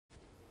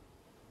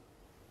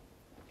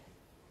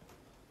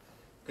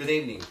Good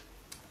evening.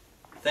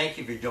 Thank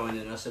you for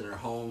joining us in our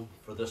home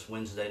for this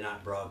Wednesday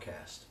night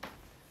broadcast.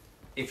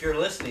 If you're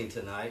listening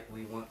tonight,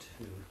 we want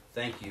to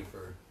thank you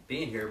for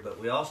being here, but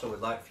we also would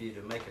like for you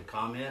to make a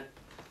comment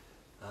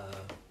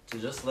to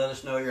just let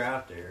us know you're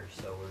out there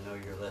so we know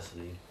you're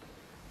listening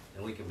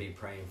and we can be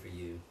praying for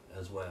you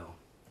as well.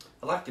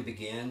 I'd like to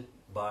begin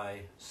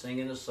by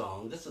singing a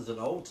song. This is an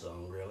old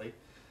song, really,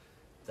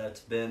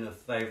 that's been a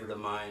favorite of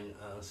mine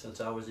since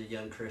I was a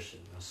young Christian.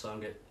 I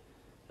sung it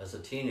as a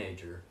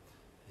teenager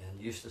and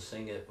used to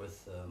sing it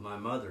with my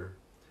mother,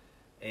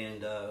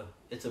 and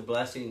it's a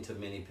blessing to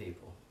many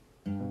people.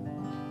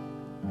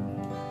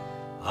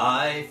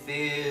 I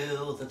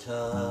feel the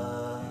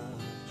touch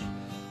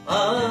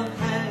of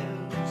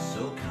hands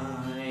so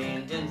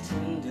kind and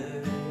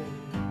tender.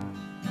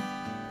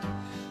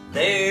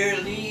 They're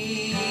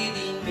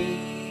leading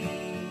me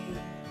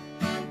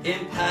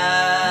in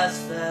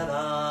paths that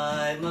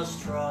I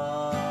must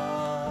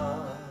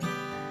trod.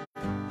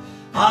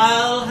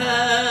 I'll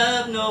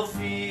have no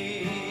fear,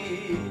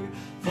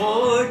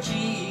 for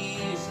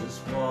Jesus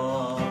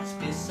walks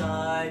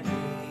beside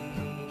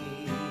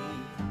me.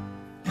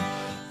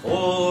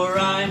 For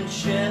I'm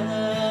sheltered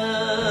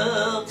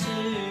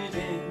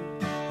in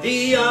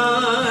the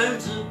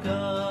arms of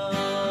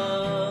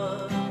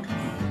God.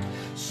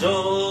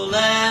 So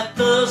let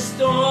the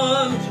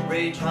storms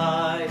rage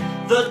high,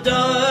 the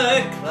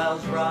dark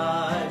clouds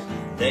rise,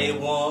 they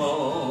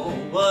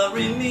won't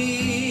worry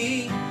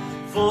me,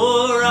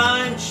 for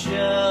I'm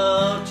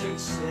sheltered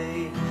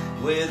safe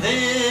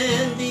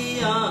within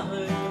the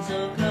arms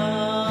of God.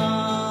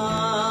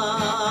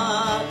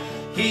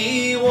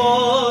 He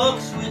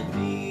walks with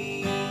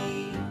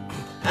me,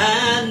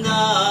 and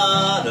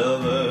not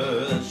of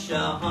earth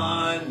shall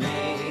harm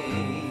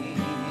me,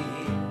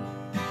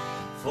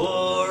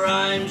 for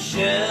I'm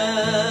sheltered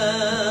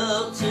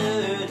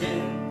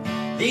in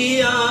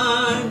the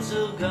arms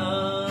of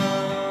God.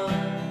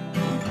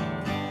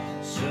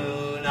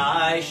 Soon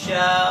I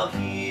shall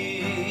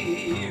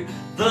hear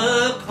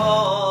the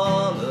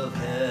call of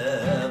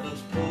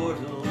heaven's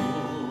portal.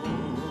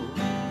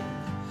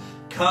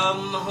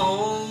 Come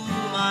home,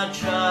 my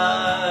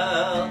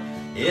child,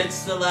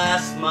 it's the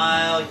last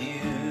mile you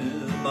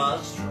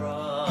must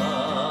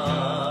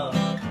trod.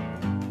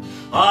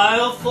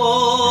 I'll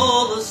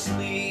fall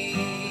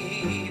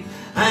asleep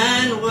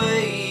and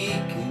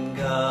wake in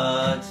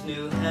God's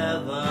new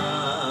heaven,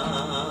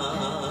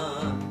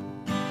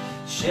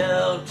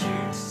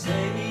 sheltered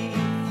safe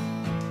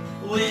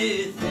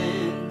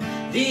within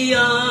the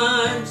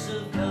arms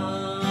of God.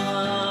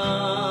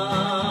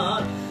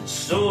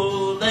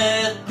 So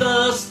let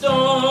the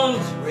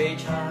storms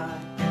rage high,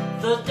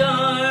 the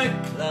dark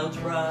clouds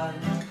rise,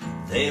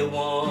 they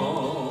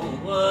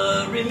won't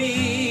worry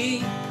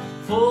me,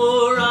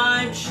 for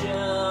I'm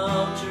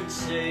sheltered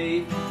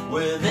safe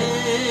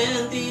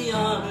within the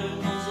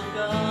arms of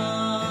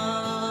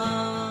God.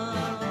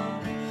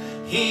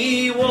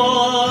 He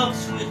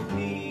walks with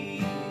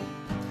me,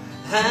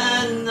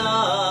 and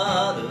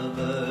not of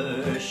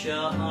earth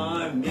shall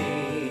harm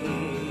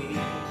me,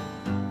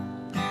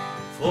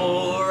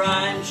 for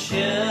I'm sheltered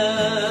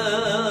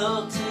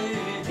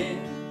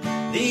in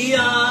the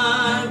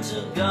arms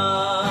of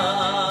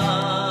God.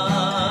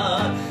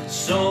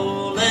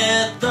 So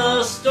let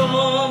the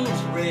storms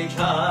rage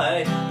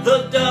high,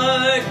 the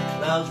dark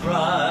clouds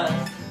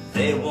rise,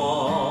 they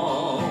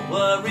won't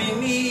worry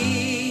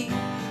me,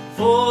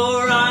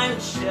 for I'm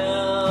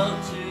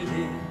sheltered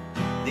in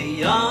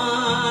the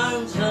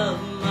arms of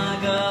my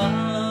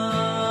God.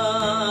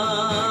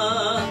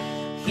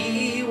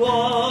 He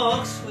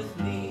walks with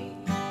me,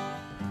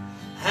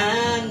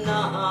 and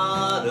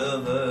not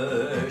of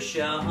earth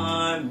shall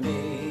harm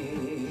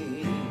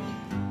me,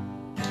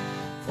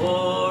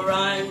 for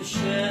I'm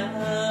sheltered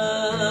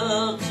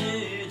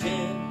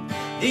in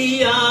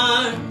the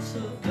arms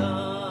of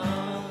God.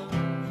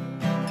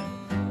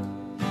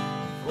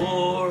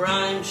 For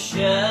I'm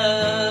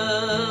sheltered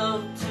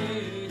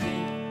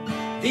in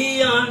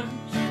the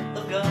arms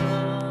of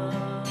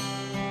God.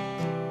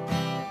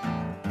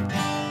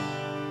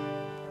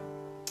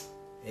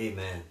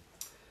 Amen.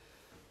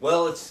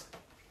 Well, it's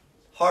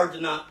hard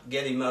to not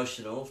get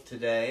emotional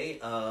today,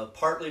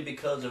 partly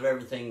because of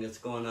everything that's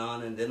going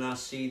on, and then I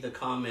see the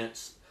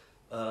comments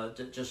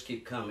that just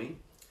keep coming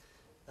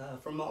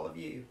from all of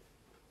you.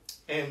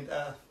 And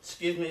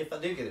excuse me if I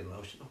do get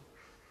emotional,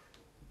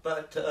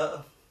 but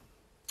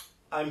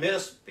I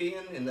miss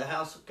being in the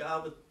house of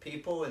God with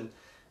people,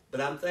 but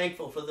I'm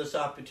thankful for this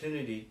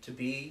opportunity to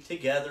be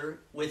together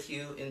with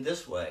you in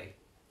this way.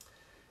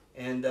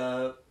 And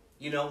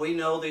you know, we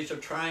know these are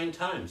trying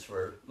times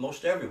for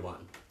most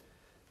everyone.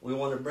 We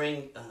want to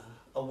bring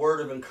a word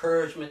of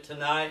encouragement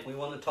tonight. We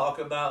want to talk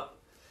about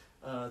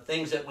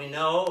things that we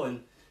know,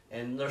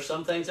 and there's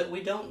some things that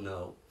we don't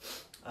know.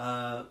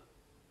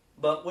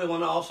 But we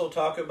want to also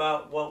talk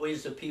about what we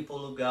as the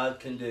people of God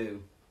can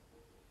do.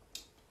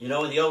 You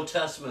know, in the Old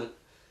Testament,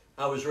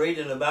 I was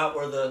reading about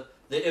where the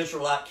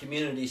Israelite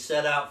community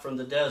set out from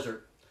the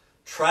desert,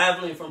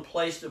 traveling from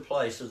place to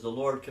place as the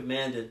Lord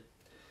commanded.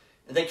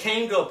 And they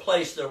came to a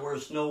place there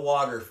was no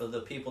water for the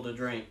people to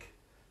drink.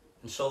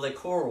 And so they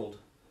quarreled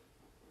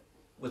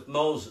with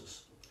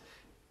Moses.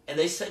 And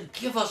they said,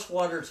 give us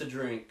water to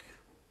drink.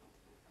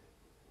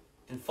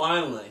 And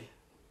finally,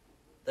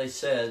 they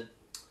said,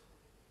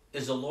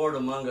 is the Lord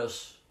among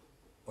us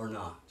or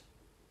not?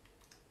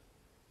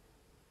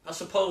 I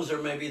suppose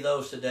there may be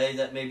those today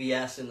that may be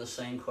asking the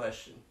same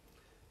question,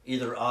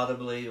 either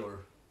audibly or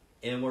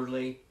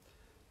inwardly.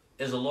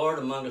 Is the Lord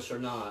among us or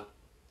not?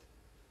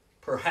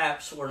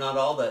 Perhaps we're not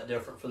all that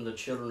different from the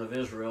children of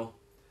Israel.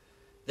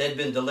 They'd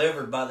been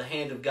delivered by the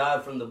hand of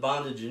God from the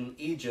bondage in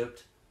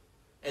Egypt,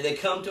 and they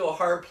come to a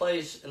hard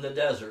place in the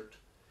desert,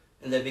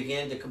 and they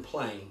began to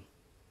complain.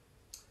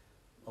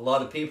 A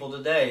lot of people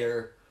today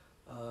are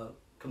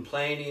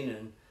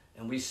complaining,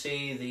 and we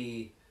see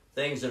the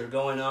things that are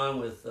going on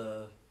with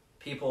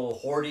people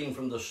hoarding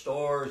from the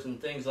stores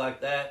and things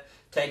like that,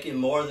 taking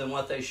more than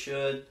what they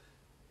should,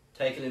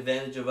 taking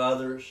advantage of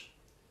others.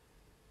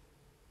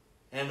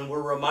 And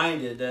we're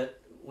reminded that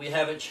we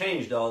haven't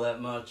changed all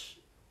that much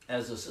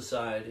as a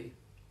society.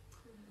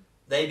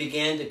 They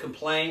began to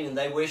complain, and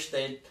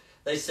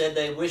they said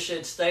they wish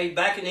they'd stayed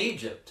back in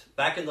Egypt,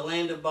 back in the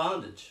land of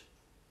bondage.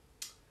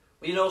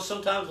 Well, you know,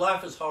 sometimes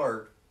life is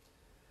hard.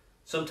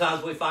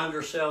 Sometimes we find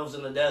ourselves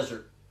in the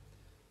desert.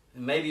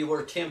 And maybe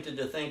we're tempted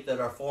to think that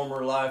our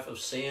former life of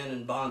sin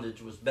and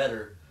bondage was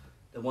better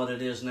than what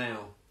it is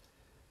now.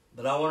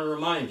 But I want to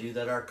remind you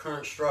that our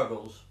current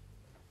struggles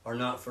are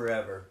not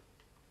forever.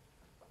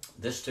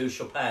 This too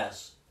shall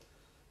pass.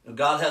 Now,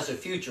 God has a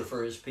future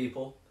for his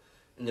people.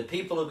 And the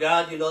people of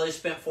God, you know, they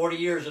spent 40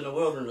 years in the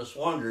wilderness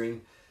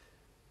wandering.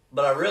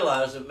 But I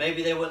realized that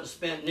maybe they wouldn't have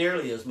spent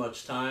nearly as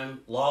much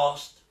time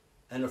lost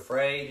and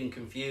afraid and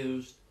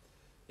confused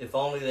if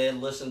only they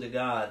had listened to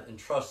God and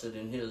trusted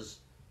in his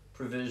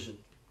provision.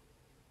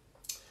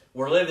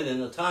 We're living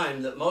in a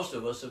time that most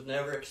of us have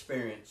never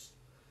experienced.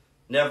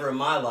 Never in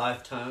my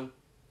lifetime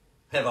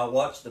have I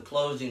watched the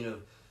closing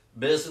of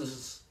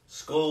businesses,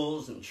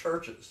 schools, and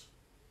churches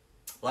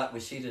like we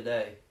see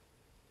today.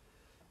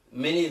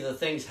 Many of the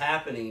things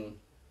happening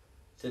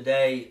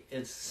today,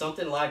 it's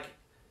something like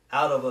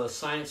out of a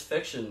science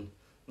fiction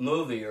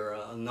movie or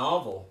a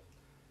novel.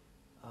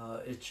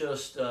 It's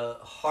just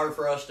hard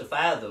for us to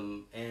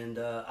fathom. And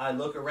I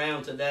look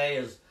around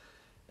today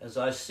as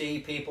I see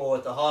people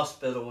at the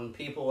hospital and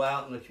people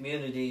out in the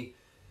community,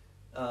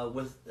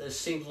 it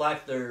seems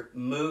like their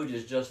mood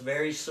is just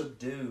very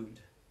subdued,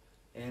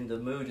 and the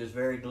mood is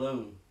very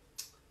gloom.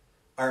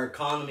 Our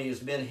economy has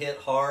been hit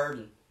hard,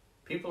 and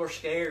people are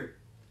scared.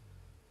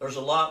 There's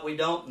a lot we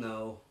don't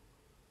know,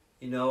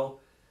 you know.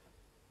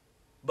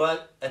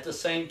 But at the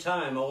same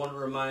time, I want to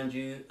remind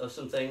you of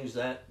some things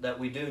that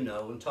we do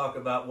know and talk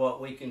about what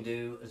we can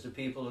do as the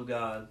people of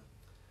God.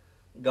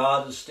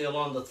 God is still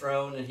on the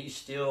throne, and he's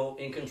still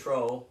in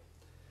control.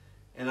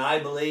 And I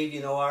believe,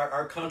 you know,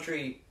 our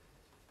country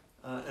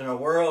and our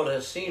world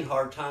has seen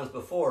hard times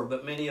before,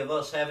 but many of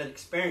us haven't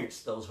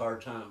experienced those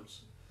hard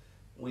times.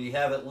 We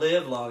haven't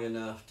lived long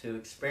enough to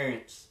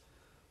experience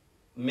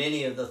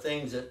many of the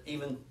things that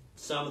even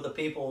some of the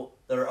people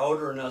that are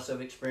older than us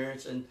have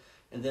experienced, and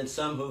then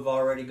some who've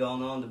already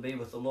gone on to be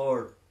with the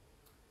Lord.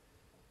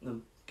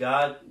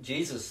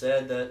 Jesus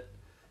said that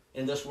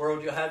in this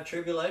world you'll have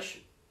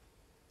tribulation.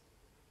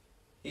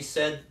 He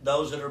said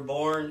those that are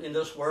born in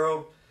this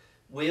world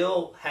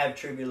will have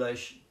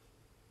tribulation.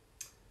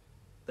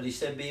 But he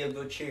said, be of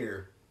good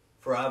cheer,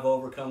 for I've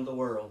overcome the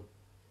world.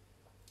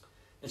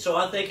 And so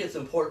I think it's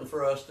important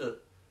for us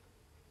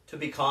to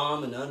be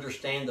calm and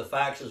understand the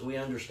facts as we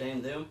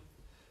understand them.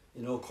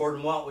 You know,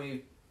 according to what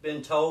we've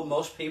been told,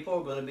 most people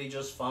are going to be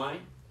just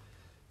fine.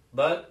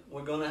 But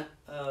we're going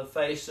to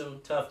face some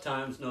tough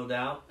times, no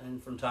doubt,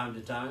 and from time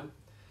to time.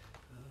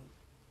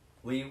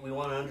 We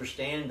want to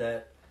understand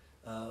that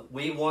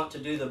we want to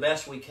do the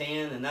best we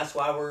can, and that's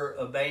why we're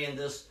obeying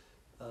this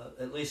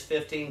at least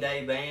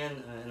 15-day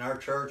ban in our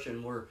church,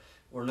 and we're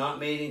not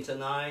meeting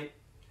tonight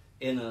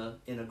in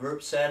a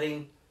group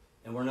setting,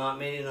 and we're not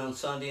meeting on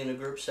Sunday in a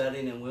group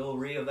setting, and we'll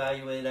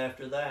reevaluate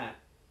after that.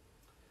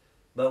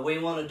 But we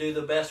want to do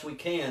the best we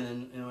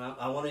can, and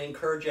I want to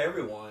encourage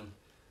everyone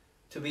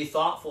to be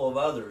thoughtful of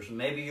others.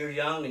 Maybe you're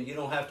young and you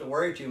don't have to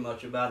worry too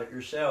much about it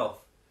yourself,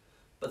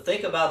 but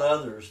think about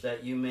others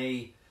that you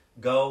may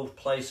go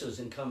places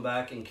and come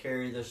back and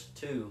carry this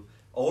to.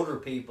 Older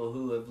people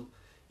who have,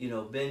 you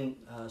know, been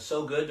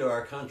so good to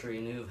our country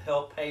and who have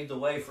helped pave the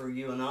way for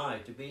you and I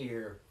to be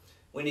here.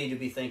 We need to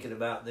be thinking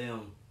about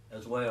them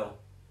as well.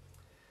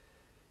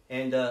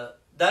 And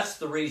that's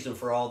the reason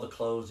for all the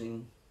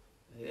closing.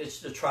 It's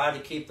to try to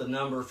keep the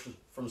number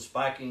from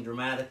spiking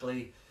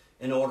dramatically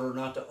in order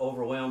not to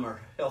overwhelm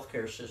our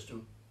healthcare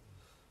system.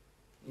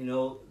 You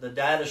know, the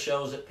data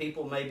shows that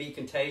people may be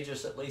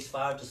contagious at least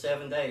 5 to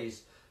 7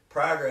 days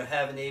prior to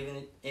having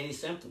even any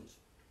symptoms.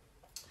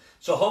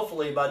 So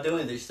hopefully by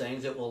doing these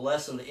things, it will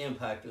lessen the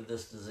impact of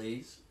this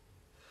disease.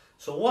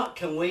 So what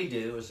can we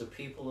do as a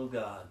people of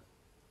God?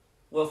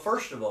 Well,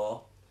 first of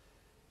all,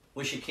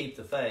 we should keep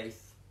the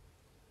faith.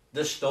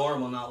 This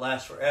storm will not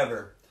last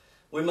forever.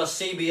 We must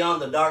see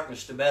beyond the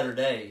darkness to better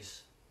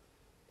days.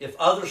 If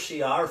others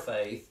see our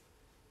faith,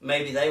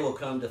 maybe they will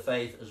come to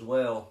faith as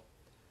well.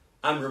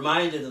 I'm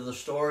reminded of the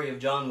story of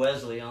John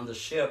Wesley on the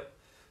ship,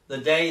 the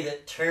day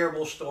that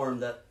terrible storm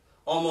that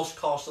almost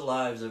cost the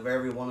lives of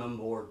everyone on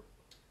board.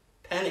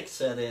 Panic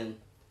set in,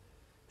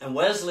 and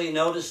Wesley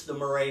noticed the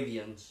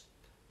Moravians,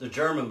 the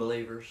German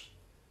believers,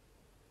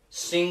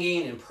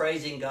 singing and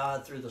praising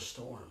God through the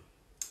storm.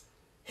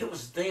 It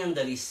was then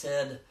that he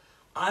said,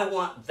 I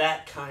want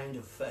that kind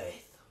of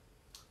faith.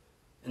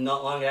 And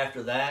not long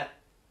after that,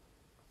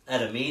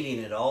 at a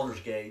meeting at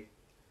Aldersgate,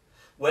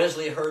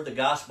 Wesley heard the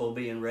gospel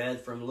being read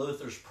from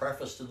Luther's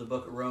preface to the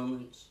book of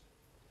Romans.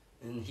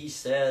 And he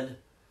said,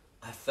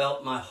 I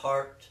felt my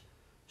heart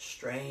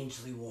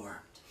strangely warmed.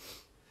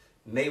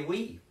 May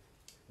we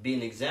be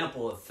an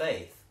example of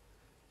faith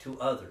to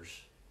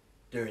others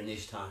during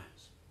these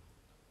times.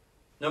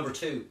 Number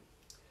 2,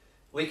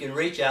 we can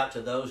reach out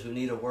to those who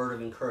need a word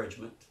of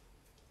encouragement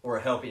or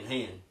a helping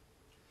hand.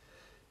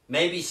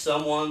 Maybe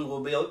someone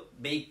will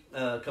be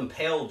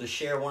compelled to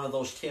share one of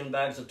those 10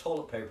 bags of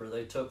toilet paper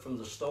they took from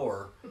the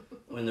store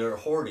when they're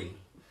hoarding,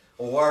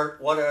 or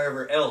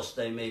whatever else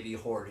they may be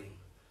hoarding.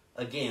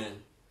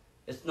 Again,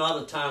 it's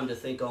not a time to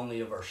think only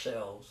of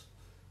ourselves,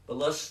 but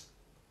let's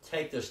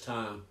take this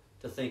time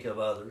to think of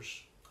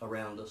others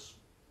around us.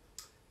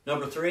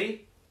 Number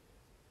 3,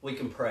 we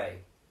can pray.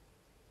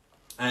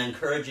 I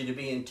encourage you to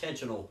be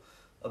intentional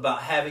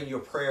about having your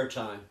prayer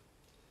time.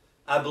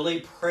 I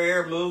believe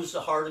prayer moves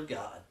the heart of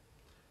God.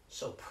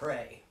 So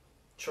pray.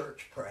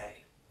 Church,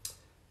 pray.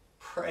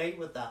 Pray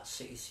without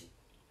ceasing.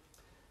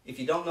 If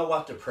you don't know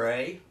what to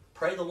pray,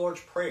 pray the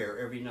Lord's Prayer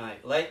every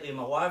night. Lately,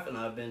 my wife and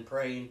I have been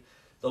praying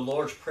the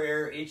Lord's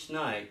Prayer each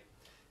night.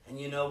 And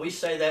you know, we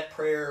say that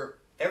prayer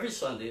every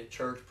Sunday at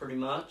church pretty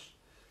much.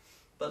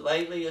 But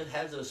lately it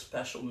has a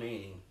special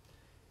meaning.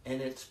 And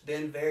it's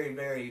been very,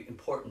 very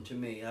important to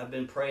me. I've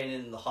been praying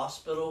in the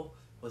hospital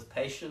with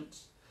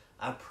patients.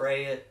 I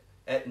pray it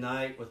at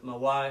night with my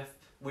wife.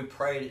 We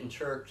prayed it in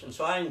church. And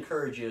so I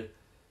encourage you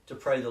to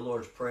pray the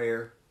Lord's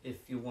Prayer.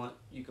 If you want,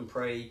 you can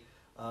pray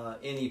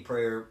any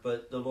prayer,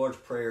 but the Lord's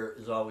Prayer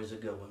is always a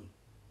good one.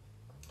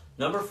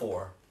 Number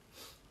 4,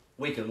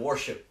 we can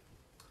worship.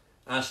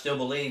 I still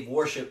believe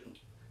worship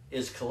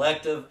is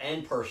collective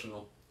and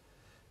personal.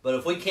 But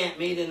if we can't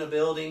meet in a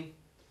building,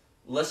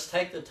 let's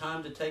take the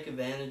time to take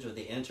advantage of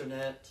the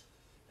internet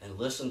and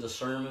listen to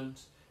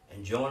sermons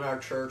and join our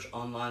church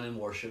online in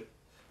worship.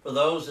 For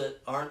those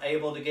that aren't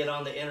able to get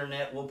on the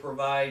internet, we'll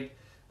provide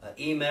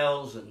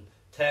emails and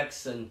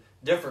texts and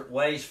different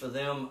ways for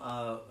them,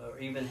 or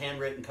even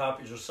handwritten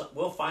copies. Or something.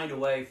 We'll find a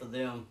way for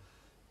them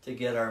to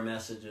get our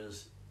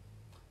messages.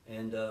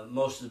 And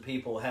most of the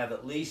people have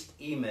at least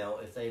email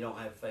if they don't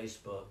have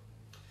Facebook.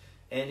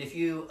 And if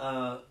you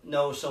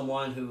know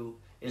someone who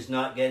is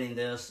not getting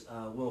this,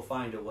 we'll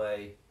find a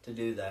way to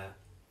do that.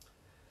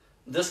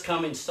 This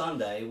coming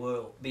Sunday,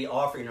 we'll be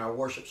offering our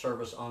worship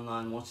service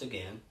online once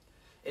again.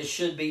 It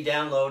should be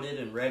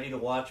downloaded and ready to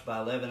watch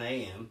by 11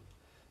 a.m.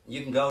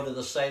 You can go to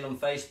the Salem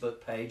Facebook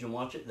page and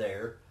watch it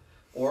there,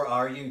 or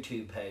our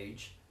YouTube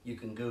page. You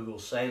can Google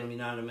Salem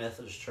United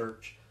Methodist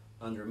Church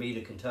under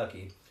Meta,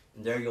 Kentucky,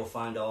 and there you'll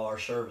find all our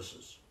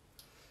services.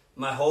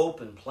 My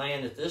hope and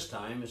plan at this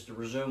time is to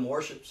resume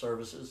worship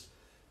services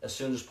as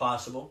soon as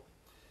possible.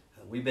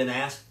 We've been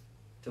asked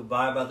to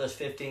abide by this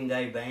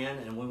 15-day ban,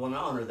 and we want to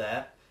honor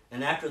that.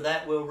 And after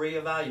that, we'll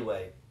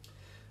reevaluate.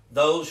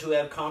 Those who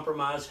have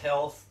compromised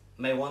health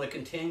may want to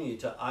continue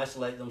to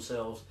isolate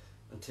themselves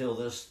until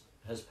this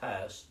has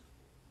passed.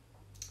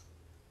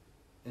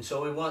 And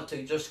so we want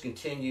to just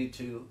continue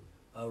to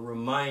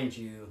remind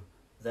you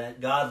that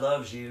God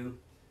loves you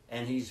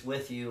and He's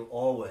with you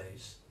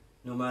always,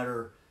 no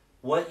matter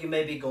what you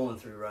may be going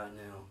through right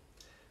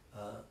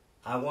now.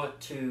 I want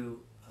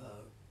to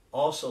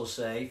also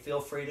say,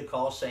 feel free to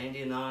call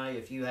Sandy and I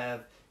if you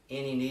have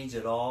any needs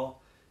at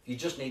all. If you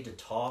just need to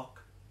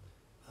talk,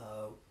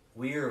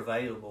 we are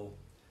available.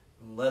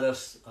 Let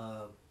us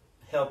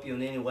help you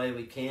in any way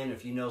we can.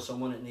 If you know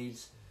someone that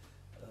needs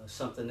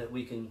something that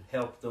we can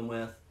help them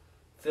with,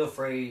 feel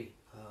free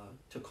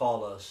to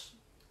call us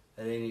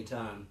at any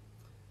time.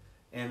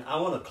 And I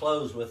want to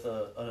close with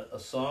a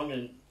song,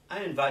 and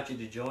I invite you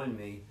to join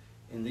me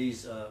in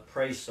these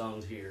praise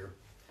songs here.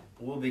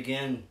 We'll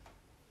begin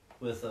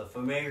with a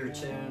familiar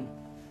tune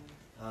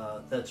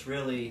that's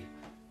really,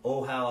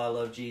 Oh How I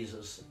Love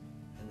Jesus,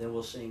 and then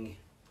we'll sing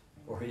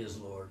For He is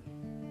Lord.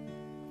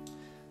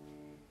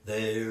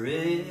 There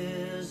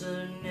is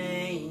a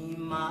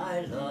name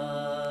I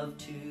love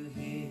to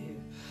hear,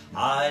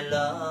 I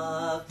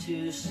love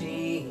to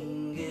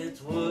sing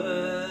its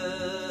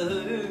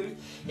words.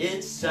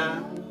 It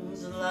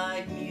sounds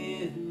like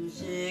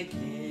music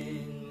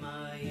in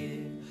my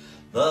ear,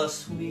 the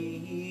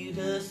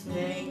sweetest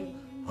name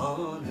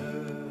on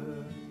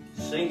earth.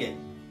 Sing it.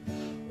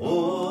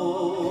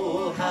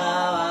 Oh,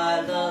 how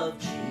I love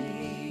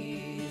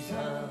Jesus.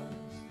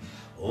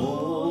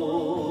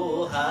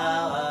 Oh,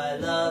 how I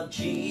love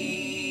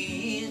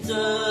Jesus.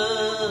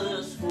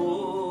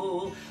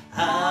 Oh,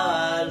 how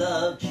I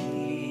love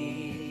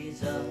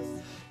Jesus.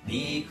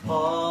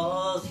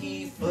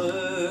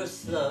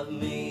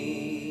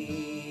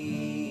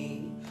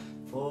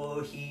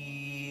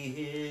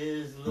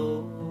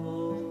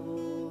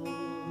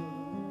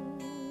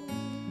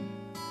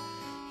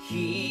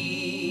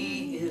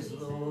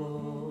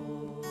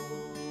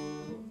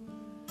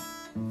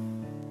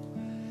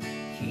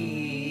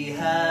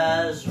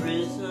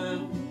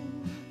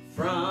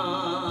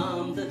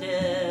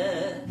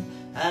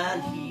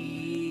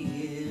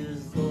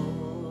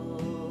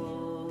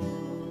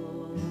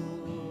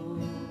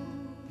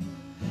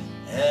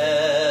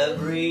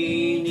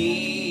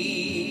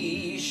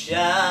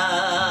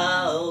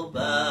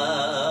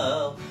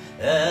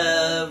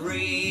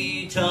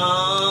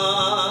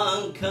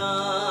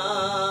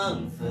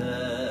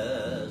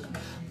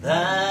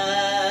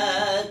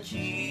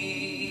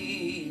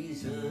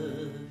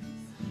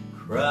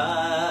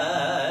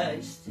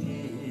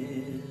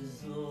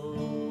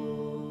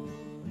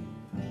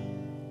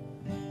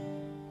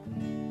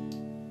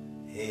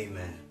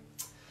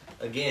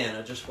 again,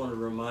 I just want to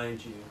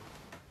remind you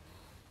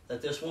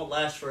that this won't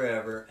last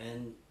forever,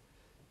 and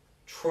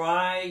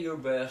try your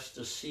best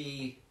to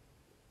see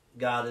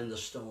God in the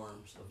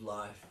storms of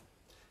life.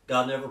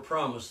 God never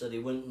promised that he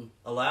wouldn't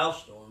allow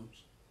storms,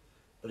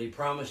 but he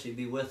promised he'd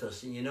be with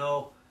us. And you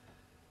know,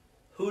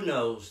 who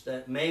knows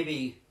that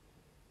maybe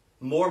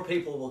more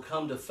people will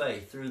come to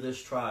faith through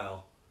this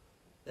trial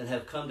than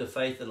have come to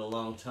faith in a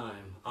long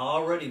time. I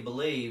already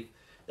believe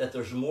that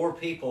there's more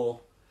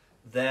people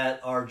that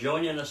are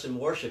joining us in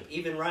worship,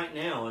 even right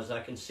now, as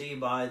I can see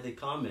by the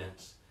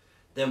comments,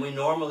 than we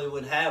normally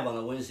would have on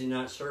a Wednesday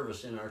night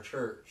service in our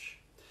church.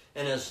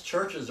 And as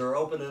churches are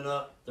opening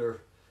up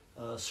their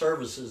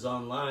services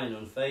online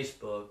on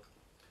Facebook,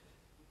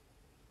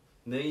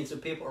 millions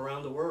of people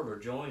around the world are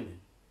joining.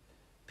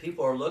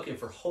 People are looking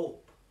for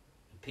hope.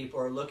 People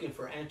are looking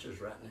for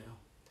answers right now.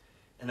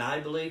 And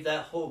I believe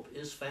that hope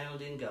is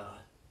found in God.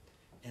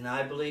 And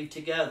I believe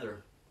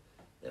together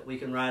that we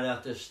can ride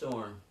out this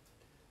storm.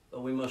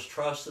 But we must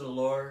trust in the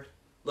Lord,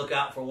 look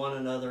out for one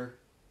another,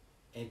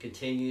 and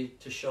continue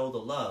to show the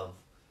love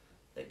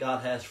that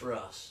God has for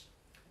us.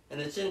 And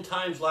it's in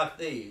times like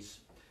these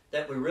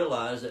that we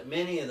realize that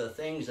many of the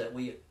things that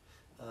we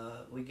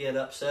get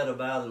upset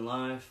about in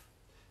life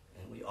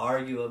and we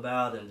argue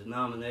about in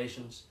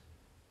denominations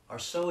are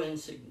so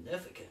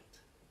insignificant.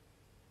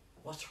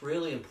 What's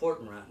really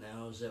important right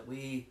now is that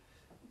we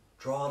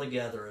draw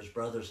together as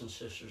brothers and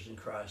sisters in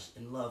Christ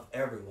and love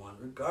everyone,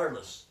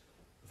 regardless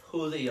of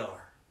who they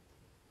are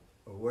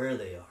or where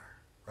they are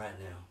right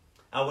now.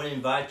 I want to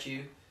invite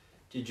you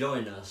to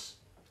join us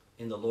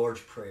in the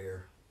Lord's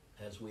Prayer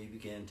as we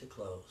begin to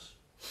close.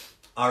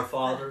 Our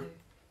Father,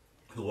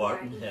 who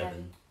art in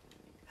heaven,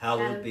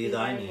 hallowed be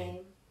thy name.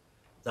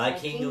 Thy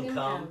kingdom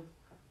come,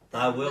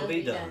 thy will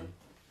be done,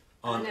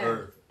 on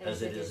earth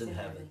as it is in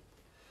heaven.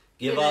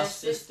 Give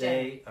us this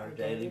day our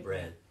daily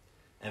bread,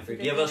 and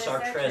forgive us our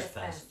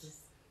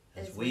trespasses,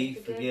 as we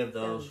forgive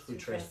those who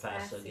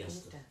trespass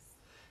against us.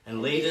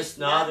 And lead us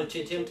not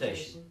into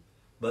temptation,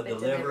 but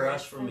deliver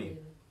us from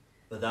evil.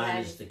 For thine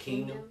is the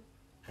kingdom,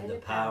 and the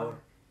power,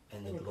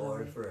 and the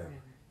glory forever.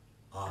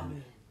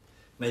 Amen.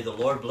 May the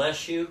Lord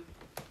bless you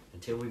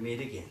until we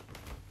meet again.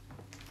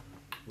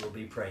 We'll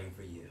be praying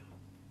for you.